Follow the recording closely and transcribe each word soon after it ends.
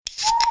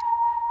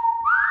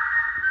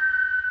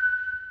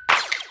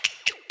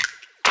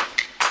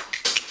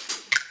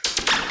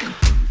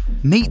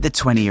Meet the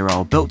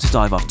 20-year-old built to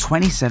dive off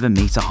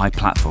 27-metre-high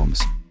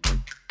platforms.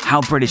 How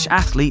British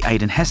athlete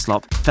Aidan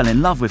Heslop fell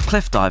in love with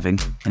cliff diving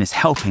and is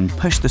helping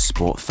push the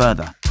sport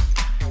further.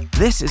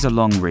 This is a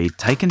long read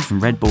taken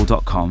from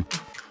redbull.com,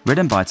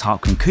 written by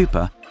Tarquin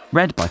Cooper,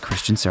 read by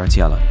Christian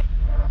Serratiello.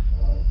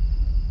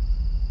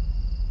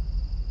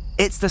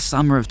 It's the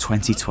summer of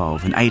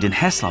 2012 and Aidan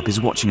Heslop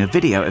is watching a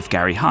video of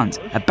Gary Hunt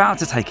about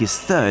to take his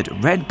third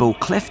Red Bull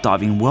Cliff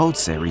Diving World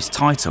Series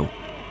title.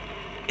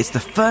 It's the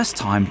first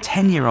time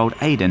 10-year-old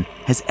Aidan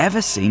has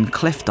ever seen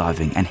cliff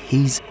diving and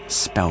he's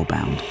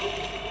spellbound.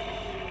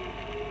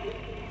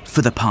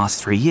 For the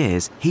past 3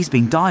 years, he's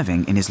been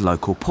diving in his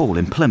local pool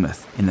in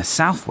Plymouth, in the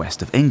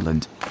southwest of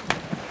England.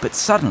 But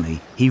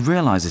suddenly, he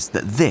realises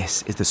that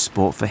this is the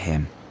sport for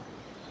him.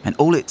 And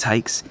all it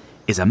takes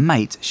is a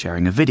mate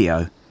sharing a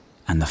video,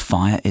 and the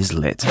fire is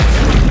lit.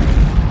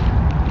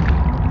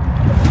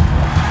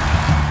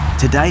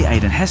 Today,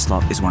 Aidan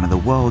Heslop is one of the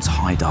world's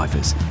high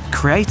divers,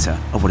 creator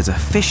of what is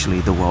officially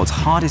the world's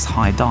hardest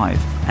high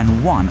dive,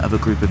 and one of a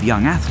group of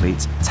young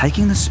athletes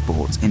taking the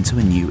sport into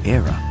a new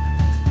era.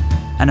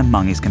 And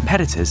among his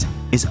competitors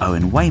is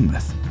Owen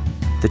Weymouth,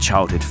 the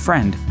childhood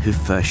friend who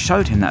first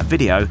showed him that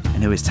video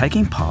and who is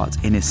taking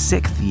part in his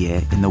 6th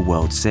year in the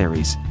World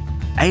Series.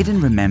 Aidan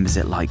remembers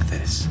it like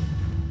this.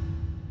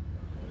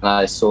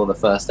 I saw the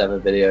first ever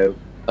video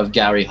of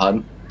Gary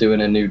Hunt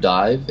doing a new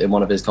dive in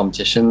one of his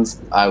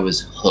competitions. I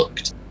was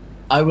hooked.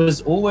 I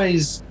was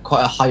always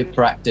quite a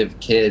hyperactive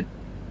kid.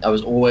 I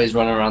was always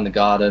running around the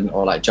garden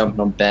or like jumping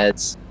on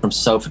beds from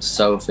sofa to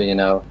sofa, you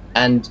know,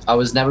 and I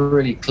was never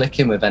really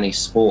clicking with any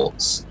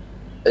sports.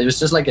 It was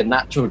just like a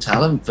natural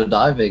talent for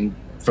diving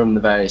from the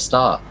very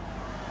start.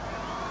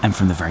 And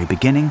from the very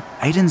beginning,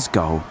 Aidan's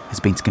goal has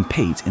been to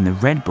compete in the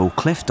Red Bull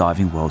Cliff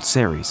Diving World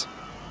Series.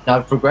 Now,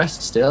 I've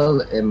progressed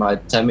still in my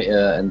 10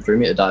 metre and 3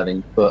 metre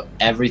diving, but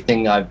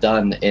everything I've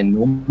done in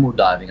normal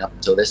diving up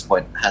until this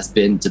point has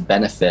been to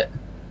benefit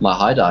my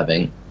high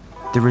diving.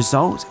 The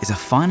result is a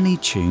finely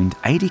tuned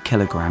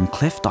 80-kilogram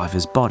cliff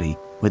diver's body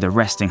with a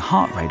resting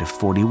heart rate of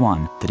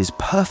 41 that is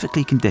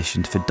perfectly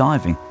conditioned for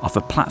diving off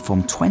a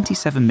platform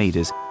 27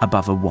 metres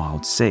above a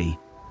wild sea.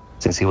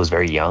 Since he was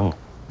very young,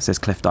 says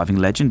cliff diving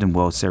legend and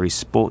World Series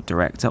sport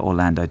director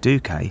Orlando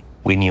Duque,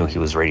 we knew he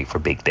was ready for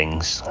big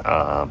things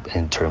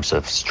in terms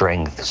of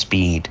strength,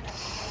 speed,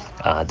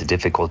 the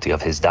difficulty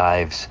of his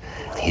dives.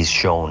 He's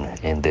shown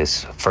in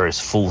this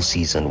first full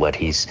season what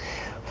he's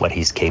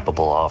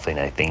capable of, and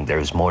I think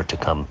there's more to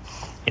come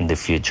in the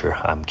future.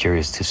 I'm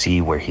curious to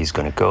see where he's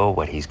going to go,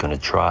 what he's going to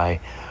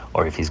try,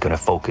 or if he's going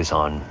to focus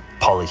on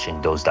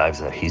polishing those dives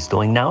that he's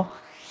doing now.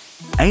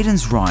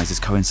 Aidan's rise has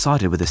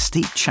coincided with a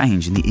steep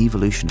change in the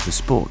evolution of the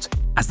sport,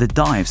 as the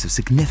dives have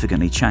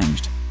significantly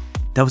changed.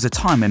 There was a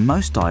time when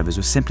most divers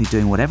were simply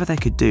doing whatever they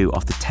could do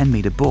off the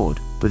 10-metre board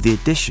with the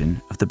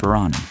addition of the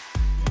Barani,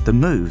 the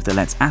move that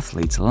lets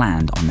athletes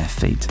land on their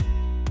feet.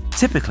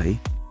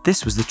 Typically,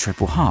 this was the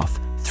triple half,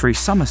 3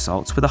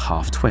 somersaults with a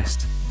half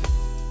twist.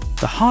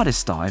 The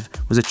hardest dive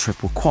was a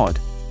triple quad,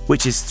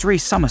 which is 3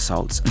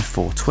 somersaults and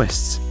 4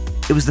 twists.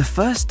 It was the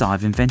first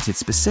dive invented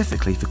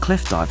specifically for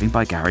cliff diving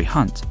by Gary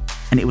Hunt,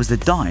 and it was the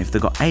dive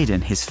that got Aidan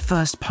his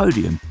first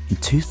podium in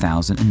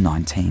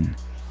 2019.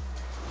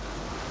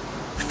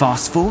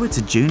 Fast forward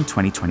to June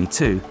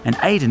 2022, and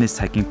Aidan is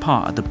taking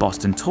part at the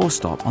Boston Tour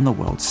stop on the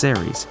World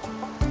Series.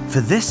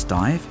 For this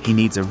dive, he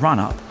needs a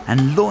run-up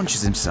and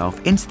launches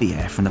himself into the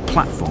air from the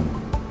platform.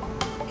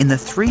 In the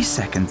 3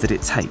 seconds that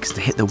it takes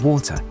to hit the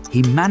water,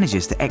 he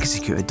manages to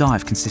execute a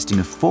dive consisting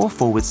of 4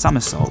 forward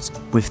somersaults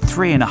with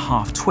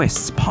 3.5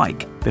 twists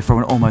pike before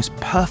an almost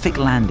perfect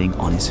landing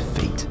on his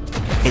feet.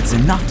 It's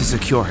enough to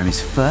secure him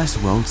his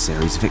first World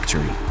Series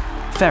victory.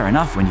 Fair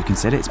enough when you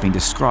consider it's been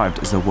described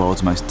as the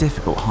world's most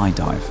difficult high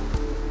dive.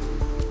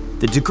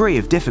 The degree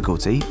of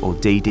difficulty, or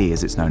DD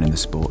as it's known in the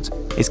sport,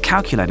 is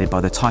calculated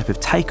by the type of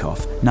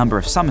takeoff, number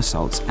of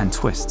somersaults and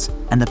twists,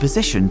 and the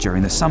position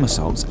during the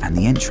somersaults and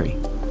the entry.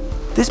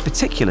 This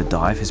particular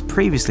dive has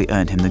previously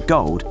earned him the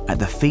gold at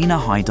the FINA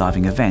high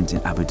diving event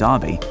in Abu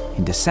Dhabi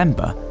in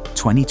December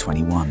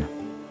 2021.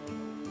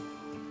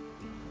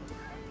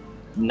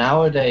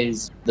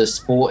 Nowadays, the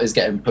sport is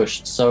getting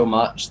pushed so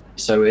much,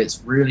 so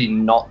it's really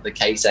not the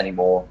case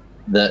anymore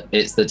that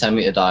it's the 10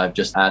 metre dive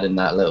just adding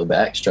that little bit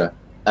extra.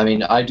 I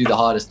mean, I do the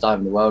hardest dive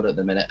in the world at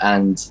the minute,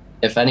 and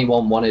if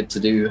anyone wanted to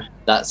do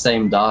that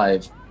same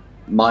dive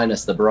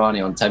minus the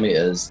Barani on 10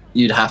 metres,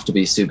 you'd have to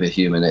be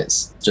superhuman.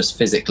 It's just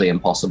physically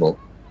impossible.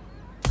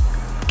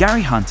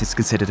 Gary Hunt is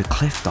considered a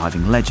cliff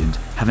diving legend,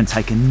 having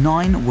taken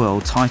 9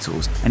 world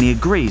titles, and he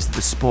agrees that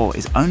the sport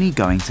is only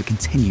going to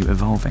continue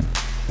evolving.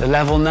 The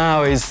level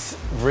now is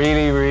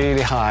really,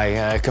 really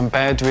high.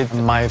 Compared with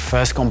my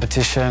first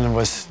competition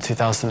was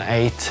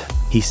 2008.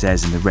 He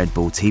says in the Red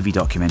Bull TV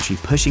documentary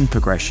Pushing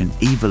Progression,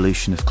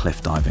 Evolution of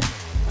Cliff Diving.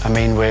 I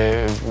mean,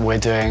 we're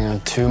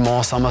doing 2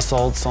 more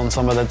somersaults on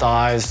some of the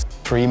dives,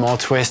 3 more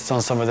twists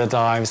on some of the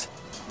dives.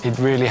 It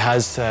really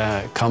has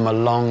come a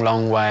long,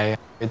 long way.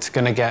 It's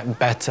going to get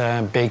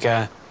better,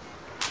 bigger,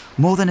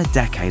 More than a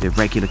decade of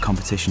regular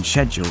competition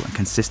schedule and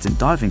consistent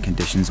diving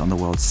conditions on the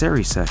World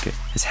Series circuit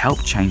has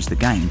helped change the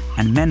game,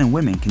 and men and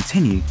women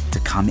continue to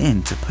come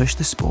in to push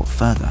the sport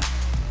further.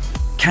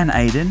 Can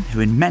Aidan, who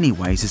in many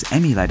ways has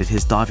emulated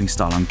his diving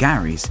style on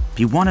Gary's,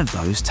 be one of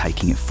those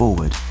taking it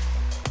forward?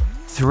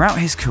 Throughout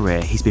his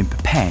career, he's been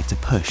prepared to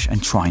push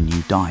and try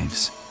new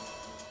dives.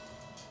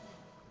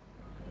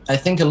 I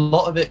think a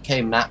lot of it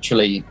came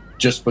naturally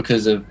just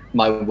because of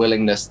my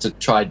willingness to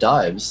try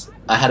dives.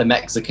 I had a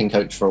Mexican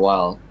coach for a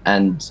while,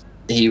 and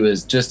he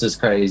was just as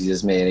crazy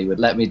as me, and he would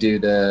let me do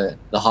the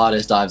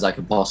hardest dives I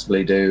could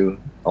possibly do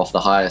off the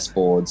highest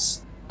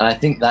boards. And I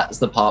think that's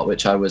the part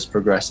which I was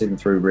progressing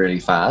through really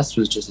fast,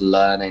 was just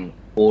learning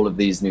all of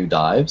these new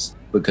dives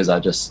because I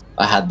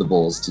had the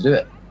balls to do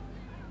it.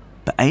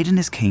 But Aidan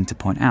is keen to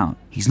point out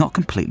he's not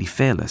completely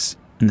fearless,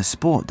 and the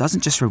sport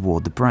doesn't just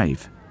reward the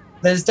brave.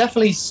 There's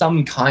definitely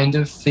some kind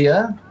of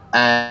fear,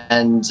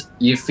 and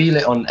you feel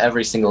it on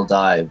every single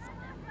dive.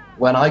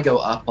 When I go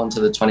up onto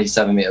the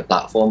 27-meter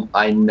platform,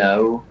 I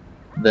know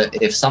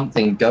that if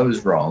something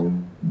goes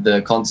wrong,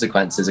 the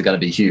consequences are going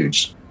to be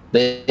huge.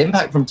 The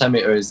impact from 10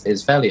 meters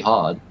is fairly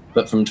hard,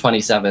 but from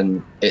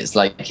 27, it's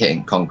like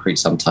hitting concrete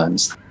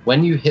sometimes.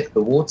 When you hit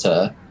the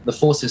water, the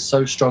force is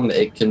so strong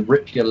that it can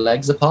rip your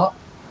legs apart.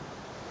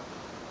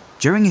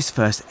 During his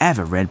first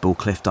ever Red Bull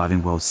Cliff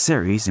Diving World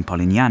Series in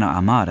Polignano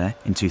a Mare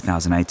in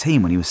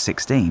 2018 when he was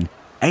 16,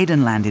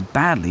 Aidan landed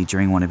badly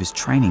during one of his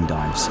training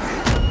dives.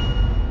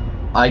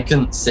 I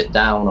couldn't sit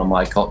down on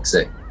my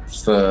coccyx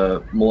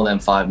for more than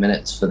 5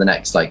 minutes for the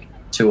next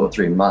 2 or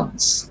 3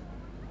 months.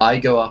 I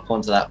go up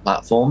onto that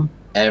platform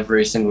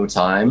every single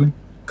time,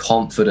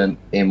 confident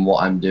in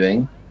what I'm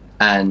doing,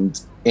 and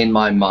in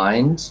my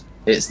mind,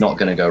 it's not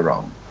going to go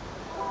wrong.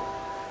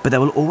 But there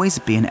will always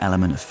be an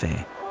element of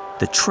fear.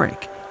 The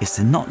trick is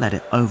to not let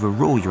it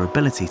overrule your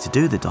ability to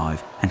do the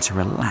dive and to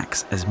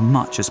relax as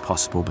much as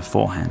possible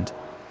beforehand.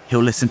 He'll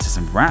listen to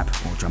some rap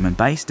or drum and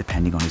bass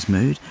depending on his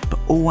mood, but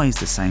always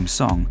the same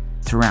song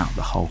throughout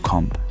the whole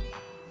comp.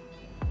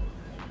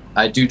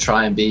 I do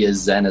try and be as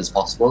zen as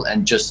possible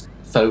and just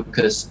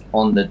focus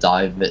on the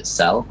dive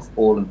itself.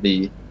 All of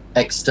the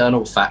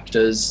external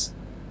factors,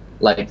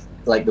 like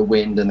the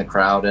wind and the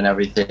crowd and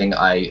everything,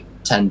 I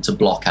tend to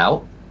block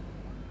out.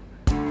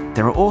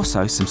 There are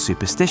also some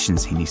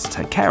superstitions he needs to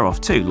take care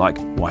of too, like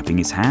wiping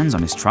his hands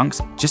on his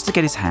trunks just to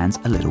get his hands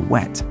a little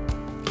wet.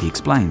 He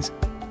explains.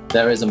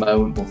 There is a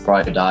moment before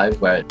I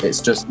dive where it's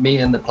just me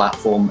and the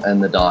platform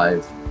and the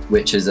dive,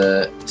 which is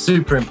a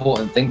super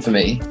important thing for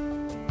me,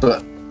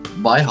 but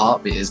my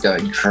heartbeat is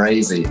going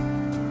crazy.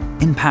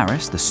 In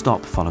Paris, the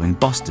stop following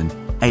Boston,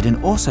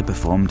 Aidan also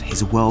performed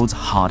his world's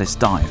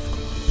hardest dive.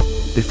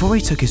 Before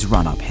he took his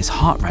run-up, his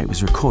heart rate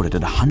was recorded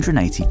at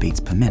 180 beats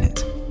per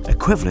minute,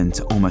 equivalent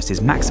to almost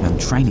his maximum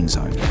training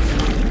zone.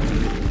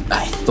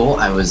 I thought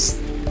I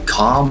was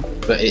calm,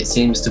 but it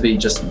seems to be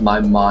just my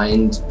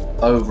mind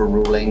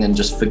overruling and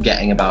just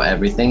forgetting about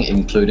everything,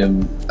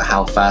 including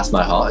how fast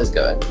my heart is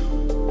going.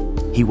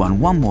 He won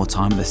one more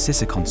time at the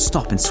Sisychon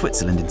stop in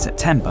Switzerland in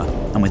September,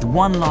 and with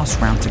one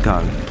last round to go,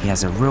 he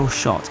has a real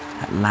shot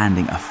at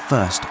landing a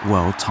first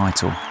world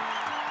title.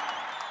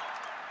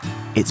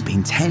 It's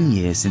been 10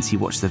 years since he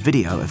watched the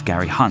video of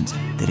Gary Hunt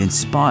that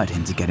inspired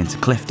him to get into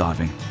cliff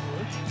diving.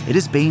 It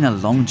has been a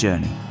long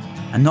journey,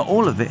 and not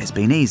all of it has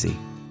been easy.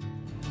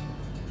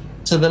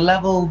 To the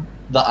level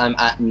that I'm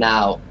at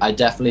now, I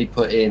definitely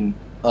put in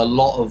a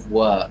lot of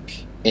work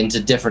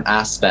into different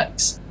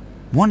aspects.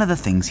 One of the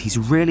things he's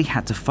really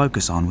had to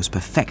focus on was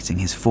perfecting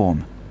his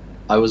form.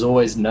 I was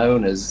always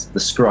known as the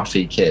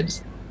scruffy kid.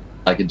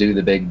 I could do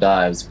the big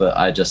dives, but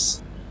I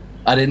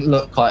didn't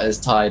look quite as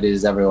tidy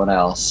as everyone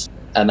else.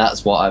 And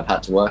that's what I've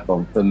had to work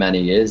on for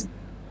many years.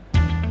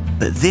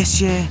 But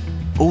this year,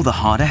 all the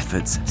hard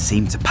efforts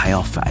seem to pay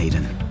off for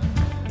Aidan.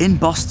 In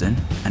Boston,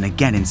 and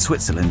again in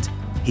Switzerland,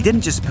 he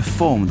didn't just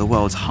perform the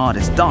world's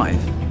hardest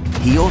dive,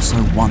 he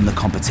also won the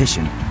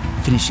competition,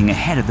 finishing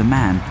ahead of the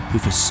man who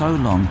for so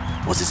long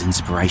was his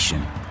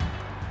inspiration.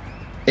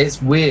 It's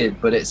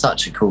weird, but it's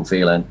such a cool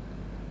feeling.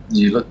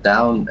 You look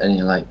down and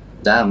you're like,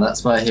 damn,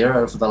 that's my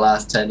hero for the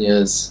last 10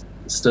 years,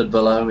 stood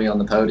below me on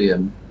the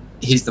podium.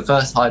 He's the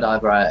first high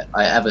diver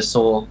I ever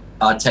saw.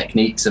 Our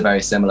techniques are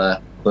very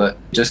similar, but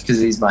just because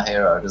he's my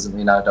hero doesn't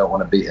mean I don't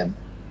want to beat him.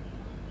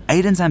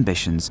 Aidan's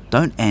ambitions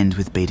don't end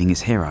with beating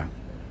his hero.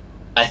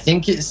 I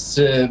think it's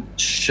to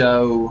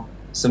show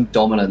some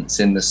dominance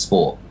in the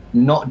sport,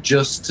 not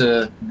just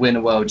to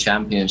win world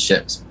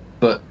championships,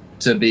 but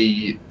to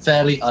be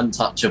fairly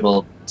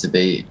untouchable, to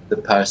be the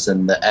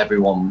person that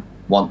everyone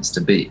wants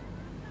to be.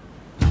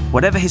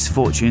 Whatever his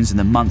fortunes in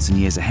the months and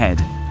years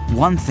ahead,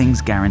 one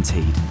thing's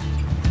guaranteed.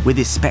 With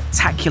his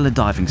spectacular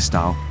diving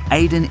style,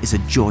 Aidan is a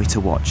joy to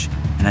watch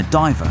and a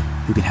diver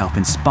who can help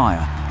inspire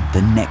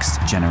the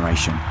next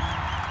generation.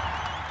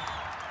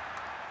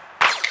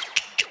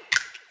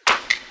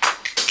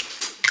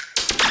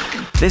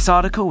 This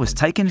article was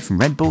taken from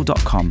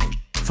redbull.com.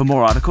 For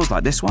more articles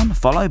like this one,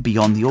 follow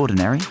Beyond the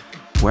Ordinary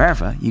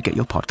wherever you get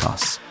your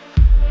podcasts.